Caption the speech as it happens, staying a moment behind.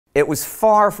It was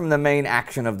far from the main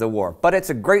action of the war, but it's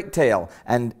a great tale,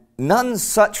 and none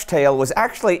such tale was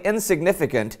actually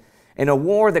insignificant in a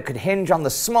war that could hinge on the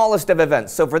smallest of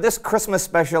events. So for this Christmas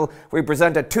special, we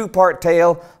present a two-part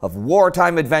tale of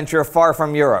wartime adventure far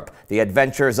from Europe, the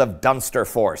adventures of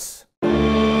Dunsterforce.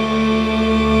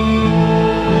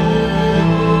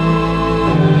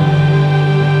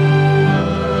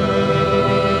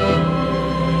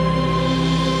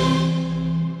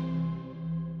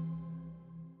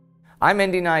 I'm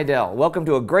Indy Nidell. Welcome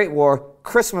to a Great War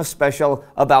Christmas special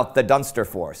about the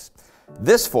Dunsterforce.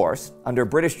 This force, under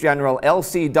British General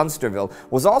L.C. Dunsterville,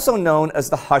 was also known as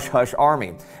the Hush Hush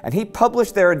Army, and he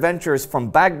published their adventures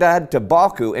from Baghdad to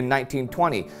Baku in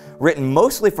 1920, written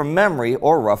mostly from memory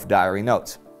or rough diary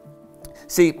notes.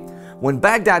 See, when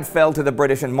Baghdad fell to the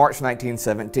British in March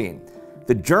 1917,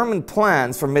 the German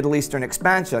plans for Middle Eastern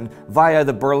expansion via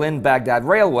the Berlin-Baghdad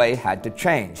Railway had to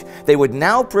change. They would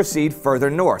now proceed further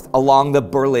north, along the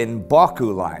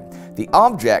Berlin-Baku line. The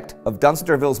object of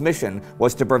Dunsterville's mission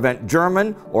was to prevent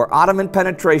German or Ottoman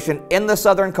penetration in the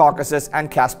southern Caucasus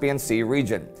and Caspian Sea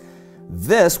region.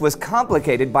 This was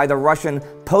complicated by the Russian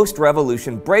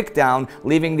post-revolution breakdown,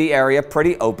 leaving the area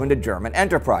pretty open to German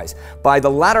enterprise. By the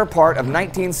latter part of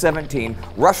 1917,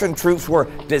 Russian troops were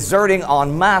deserting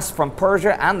en masse from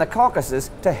Persia and the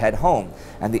Caucasus to head home,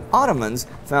 and the Ottomans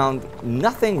found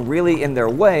nothing really in their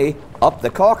way up the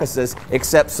Caucasus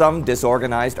except some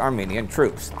disorganized Armenian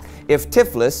troops. If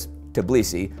Tiflis,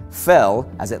 Tbilisi, fell,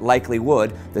 as it likely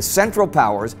would, the Central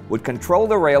Powers would control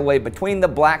the railway between the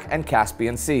Black and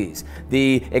Caspian Seas,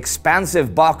 the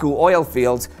expansive Baku oil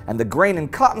fields, and the grain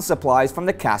and cotton supplies from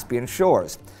the Caspian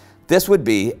shores. This would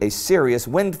be a serious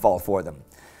windfall for them.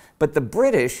 But the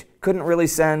British couldn't really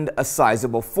send a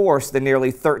sizable force the nearly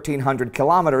 1,300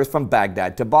 kilometers from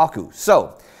Baghdad to Baku,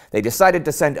 so they decided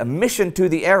to send a mission to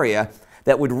the area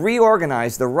that would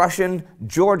reorganize the Russian,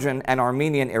 Georgian, and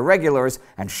Armenian irregulars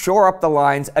and shore up the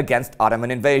lines against Ottoman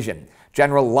invasion.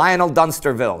 General Colonel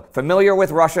Dunsterville, familiar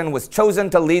with Russian, was chosen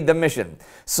to lead the mission.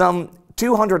 Some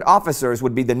 200 officers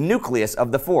would be the nucleus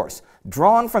of the force,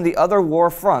 drawn from the other war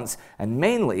fronts and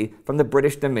mainly from the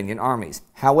British Dominion armies.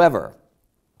 However,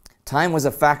 time was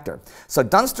a factor, so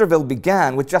Dunsterville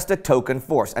began with just a token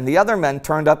force, and the other men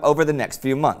turned up over the next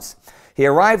few months. He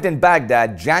arrived in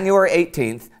Baghdad January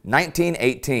 18,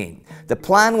 1918. The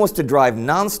plan was to drive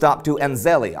non-stop to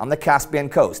Enzeli on the Caspian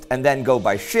coast and then go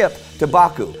by ship to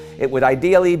Baku. It would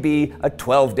ideally be a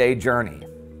 12-day journey.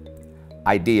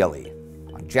 Ideally.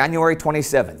 On January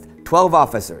 27th, 12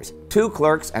 officers, 2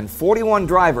 clerks, and 41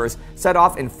 drivers set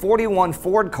off in 41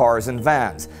 Ford cars and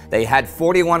vans. They had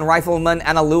 41 riflemen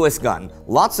and a Lewis gun,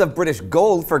 lots of British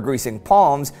gold for greasing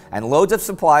palms, and loads of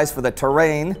supplies for the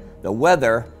terrain, the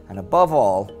weather, and above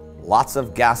all, lots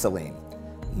of gasoline.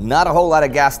 Not a whole lot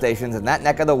of gas stations in that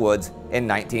neck of the woods in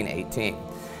 1918.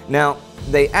 Now,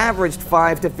 they averaged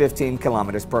 5 to 15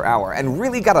 kilometers per hour and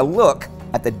really got a look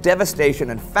at the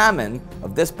devastation and famine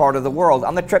of this part of the world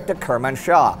on the trip to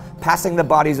Kermanshah, passing the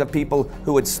bodies of people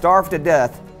who had starved to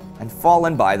death and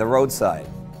fallen by the roadside.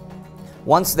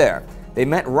 Once there, they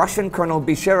met Russian Colonel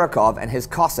Bisherikov and his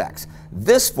Cossacks.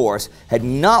 This force had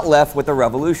not left with the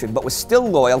revolution, but was still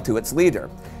loyal to its leader.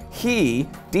 He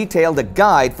detailed a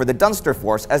guide for the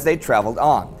Dunsterforce as they traveled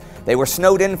on. They were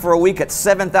snowed in for a week at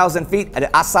 7,000 feet at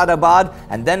Asadabad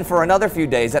and then for another few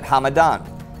days at Hamadan.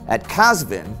 At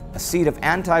Kazvin, a seat of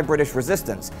anti-British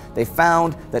resistance, they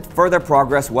found that further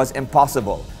progress was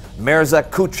impossible. Mirza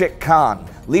Kuchik Khan,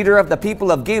 leader of the people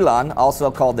of Gilan,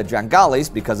 also called the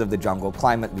Jangalis because of the jungle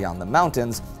climate beyond the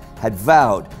mountains, had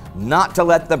vowed not to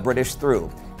let the British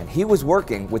through, and he was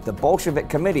working with the Bolshevik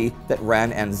committee that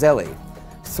ran Enzeli.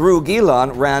 Through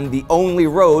Gilan ran the only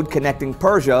road connecting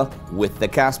Persia with the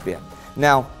Caspian.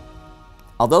 Now,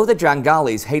 although the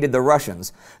Jangalis hated the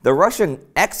Russian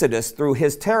exodus through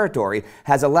his territory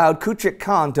has allowed Kuchik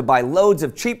Khan to buy loads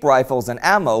of cheap rifles and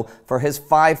ammo for his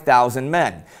 5,000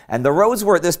 men. And the roads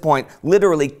were at this point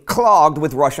literally clogged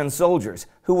with Russian soldiers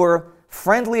who were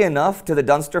friendly enough to the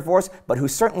Dunsterforce, but who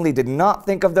certainly did not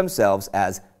think of themselves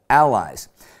as allies.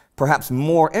 Perhaps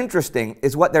more interesting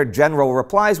is what their general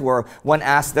replies were when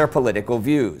asked their political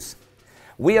views.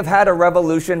 "We have had a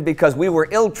revolution because we were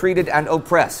ill-treated and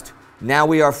oppressed. Now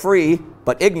we are free,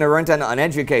 but ignorant and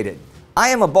uneducated. I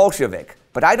am a Bolshevik,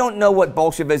 but I don't know what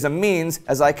Bolshevism means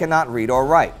as I cannot read or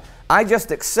write. I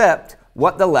just accept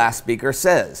what the last speaker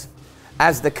says.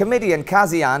 As the committee in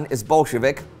Caspian is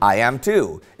Bolshevik, I am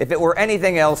too. If it were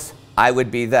anything else, I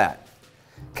would be that."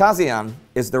 Caspian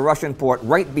is the Russian port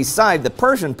right beside the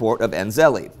Persian port of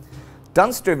Enzeli.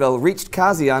 Dunsterville reached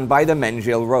Caspian by the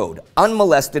Menjil road,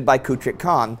 unmolested by Kuchik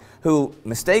Khan, who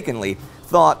mistakenly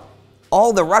thought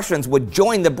all the Russians would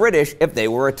join the British if they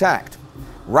were attacked.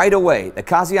 Right away, the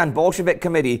Caspian Bolshevik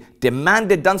Committee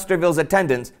demanded Dunsterville's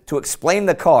attendance to explain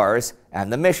the cars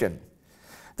and the mission.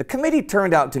 The committee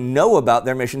turned out to know about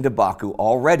their mission to Baku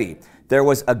already. There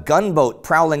was a gunboat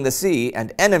prowling the sea,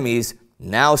 and enemies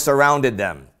now surrounded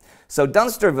them. So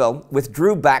Dunsterville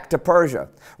withdrew back to Persia.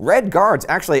 Red Guards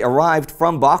actually arrived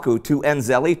from Baku to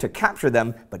Enzeli to capture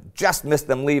them, but just missed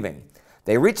them leaving.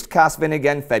 They reached Caspian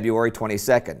again February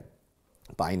 22nd.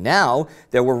 By now,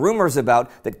 there were rumors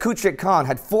about that Kuchik Khan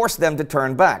had forced them to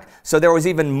turn back, so there was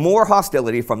even more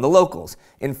hostility from the locals.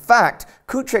 In fact,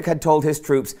 Kuchik had told his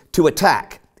troops to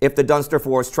attack if the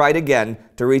Dunsterforce tried again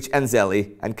to reach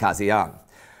Enzeli and Caspian.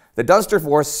 The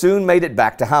Dunsterforce soon made it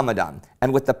back to Hamadan,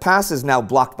 and with the passes now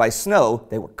blocked by snow,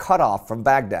 they were cut off from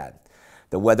Baghdad.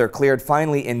 The weather cleared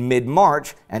finally in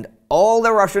mid-March, and all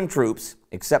the Russian troops,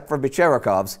 except for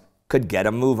Becherekov's, could get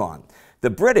a move on. The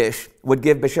British would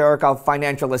give Becherekov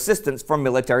financial assistance for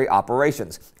military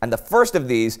operations, and the first of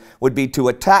these would be to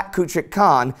attack Kuchik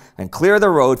Khan and clear the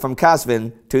road from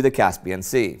Caspian to the Caspian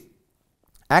Sea.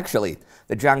 Actually,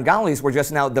 the Jangalis were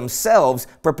just now themselves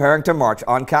preparing to march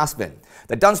on Caspian.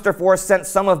 The Dunsterforce sent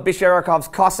some of Becherekov's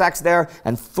Cossacks there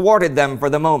and thwarted them for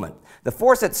the moment. The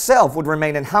force itself would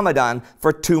remain in Hamadan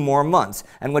for 2 more months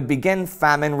and would begin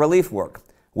famine relief work.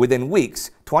 Within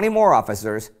weeks, 20 more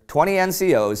officers, 20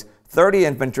 NCOs, 30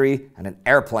 infantry, and an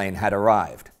airplane had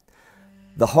arrived.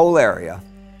 The whole area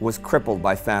was crippled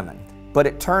by famine. But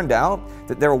it turned out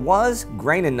that there was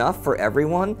grain enough for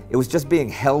everyone. It was just being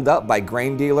held up by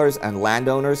grain dealers and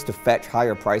landowners to fetch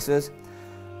higher prices.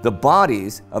 The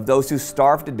bodies of those who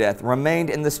starved to death remained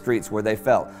in the streets where they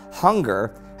fell,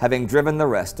 hunger having driven the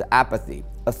rest to apathy.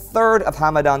 A third of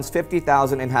Hamadan's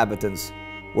 50,000 inhabitants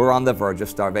were on the verge of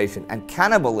starvation, and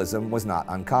cannibalism was not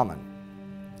uncommon.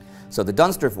 So the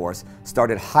Dunsterforce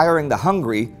started hiring the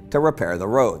hungry to repair the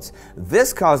roads.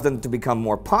 This caused them to become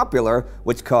more popular,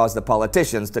 which caused the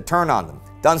politicians to turn on them.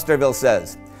 Dunsterville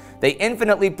says, "They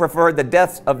infinitely preferred the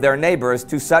deaths of their neighbors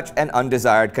to such an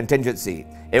undesired contingency.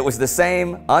 It was the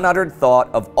same unuttered thought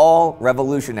of all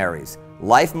revolutionaries.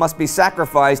 Life must be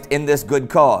sacrificed in this good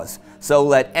cause, so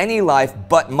let any life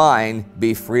but mine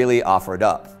be freely offered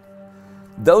up."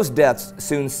 Those deaths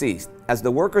soon ceased as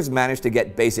the workers managed to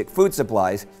get basic food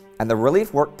supplies and the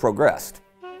relief work progressed.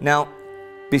 Now,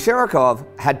 Becherekov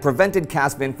had prevented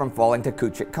Caspian from falling to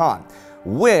Kuchik Khan,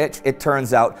 which, it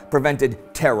turns out, prevented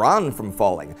Tehran from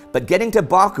falling, but getting to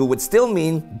Baku would still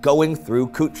mean going through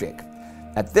Kuchik.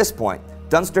 At this point,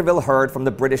 Dunsterville heard from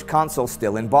the British consul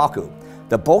still in Baku.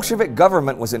 The Bolshevik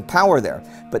government was in power there,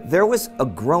 but there was a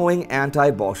growing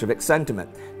anti-Bolshevik sentiment.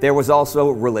 There was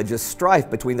also religious strife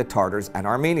between the Tartars and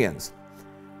Armenians.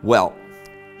 Well,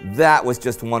 that was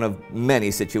just one of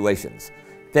many situations.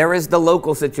 There is the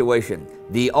local situation,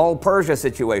 the All-Persia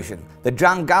situation, the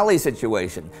Jangali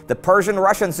situation, the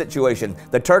Persian-Russian situation,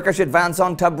 the Turkish advance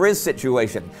on Tabriz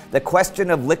situation, the question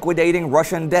of liquidating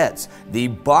Russian debts, the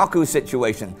Baku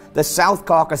situation, the South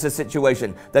Caucasus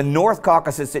situation, the North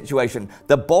Caucasus situation,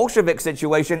 the Bolshevik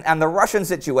situation, and the Russian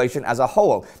situation as a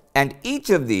whole. And each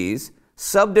of these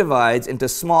subdivides into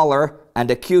smaller and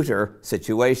acuter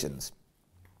situations.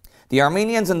 The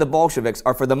Armenians and the Bolsheviks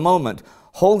are for the moment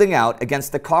holding out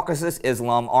against the Caucasus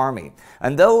Islam army.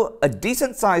 And though a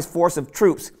decent-sized force of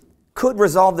troops could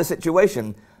resolve the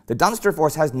situation, the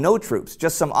Dunsterforce has no troops,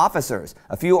 just some officers,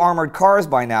 a few armored cars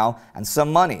by now, and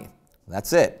some money.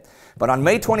 That's it. But on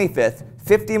May 25th,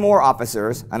 50 more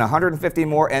officers and 150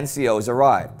 more NCOs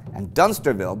arrived, and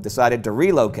Dunsterville decided to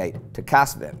relocate to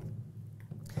Caspian.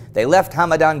 They left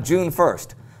Hamadan June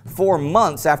 1st, 4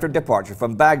 months after departure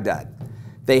from Baghdad.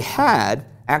 They had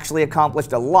actually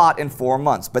accomplished a lot in 4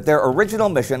 months, but their original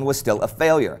mission was still a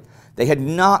failure. They had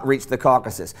not reached the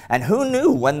Caucasus, and who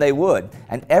knew when they would,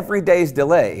 and every day's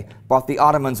delay brought the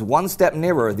Ottomans one step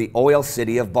nearer the oil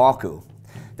city of Baku.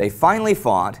 They finally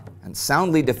fought, and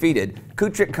soundly defeated,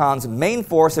 Kuchik Khan's main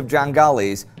force of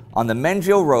Jangalis on the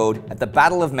Mengil Road at the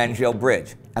Battle of Mengil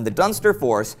Bridge, and the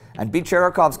Dunsterforce and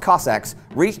Becherekov's Cossacks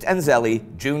reached Enzeli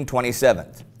June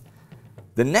 27th.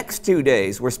 The next 2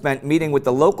 days were spent meeting with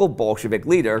the local Bolshevik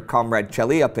leader, Comrade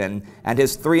Chelyapin, and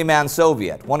his 3-man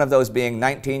Soviet, one of those being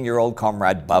 19-year-old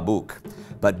Comrade Babuk.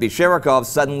 But Becherekov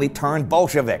suddenly turned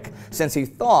Bolshevik, since he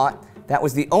thought that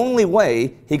was the only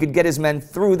way he could get his men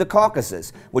through the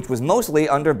Caucasus, which was mostly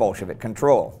under Bolshevik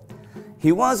control.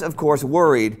 He was, of course,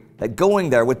 worried that going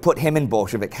there would put him in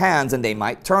Bolshevik hands and they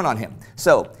might turn on him.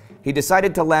 So he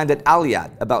decided to land at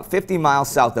Alyat, about 50 miles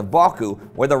south of Baku,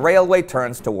 where the railway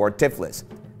turns toward Tiflis.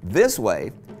 This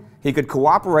way, he could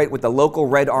cooperate with the local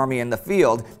Red Army in the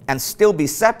field and still be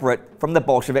separate from the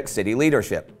Bolshevik city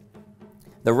leadership.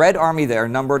 The Red Army there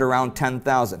numbered around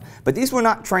 10,000, but these were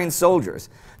not trained soldiers.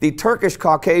 The Turkish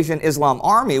Caucasian Islam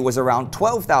Army was around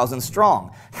 12,000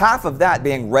 strong, half of that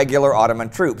being regular Ottoman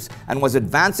troops, and was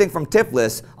advancing from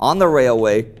Tiflis on the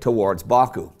railway towards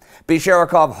Baku.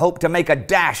 Bisharikov hoped to make a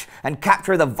dash and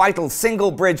capture the vital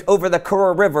single bridge over the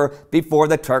Kura River before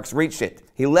the Turks reached it.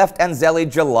 He left Enzeli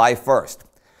July 1st.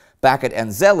 Back at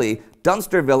Enzeli,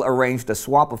 Dunsterville arranged a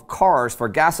swap of cars for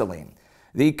gasoline.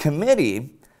 The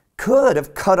committee could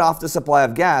have cut off the supply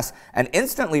of gas and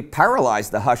instantly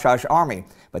paralyzed the Hush-Hush army,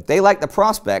 but they liked the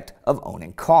prospect of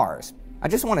owning cars. I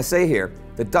just want to say here,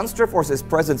 the Dunsterforce's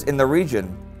presence in the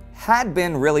region had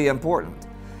been really important.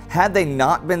 Had they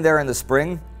not been there in the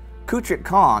spring, Kuchik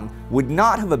Khan would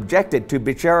not have objected to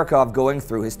Bisharikov going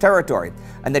through his territory,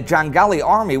 and the Jangali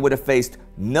army would have faced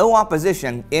no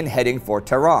opposition in heading for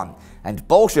Tehran, and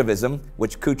Bolshevism,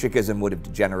 which Kuchikism would have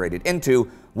degenerated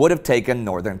into, would have taken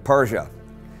northern Persia.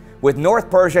 With North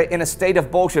Persia in a state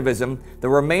of Bolshevism, the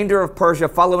remainder of Persia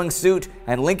following suit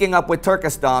and linking up with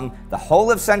Turkestan, the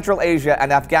whole of Central Asia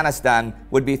and Afghanistan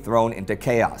would be thrown into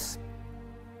chaos.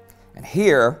 And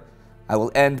here, I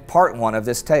will end part one of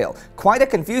this tale. Quite a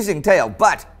confusing tale,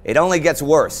 but it only gets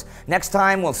worse. Next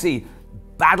time we'll see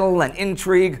battle and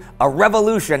intrigue, a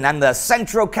revolution and the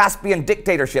Centro-Caspian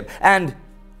dictatorship, and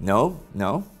no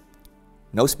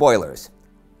spoilers.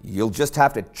 You'll just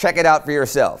have to check it out for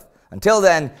yourself. Until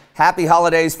then, happy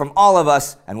holidays from all of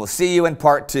us, and we'll see you in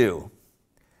part 2.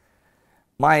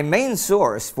 My main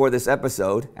source for this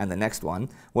episode, and the next one,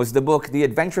 was the book The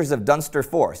Adventures of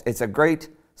Dunsterforce. It's a great,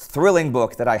 thrilling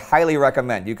book that I highly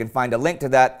recommend. You can find a link to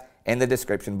that in the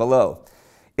description below.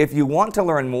 If you want to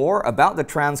learn more about the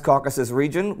Trans-Caucasus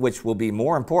region, which will be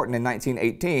more important in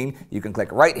 1918, you can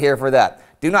click right here for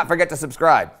that. Do not forget to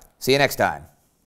subscribe. See you next time.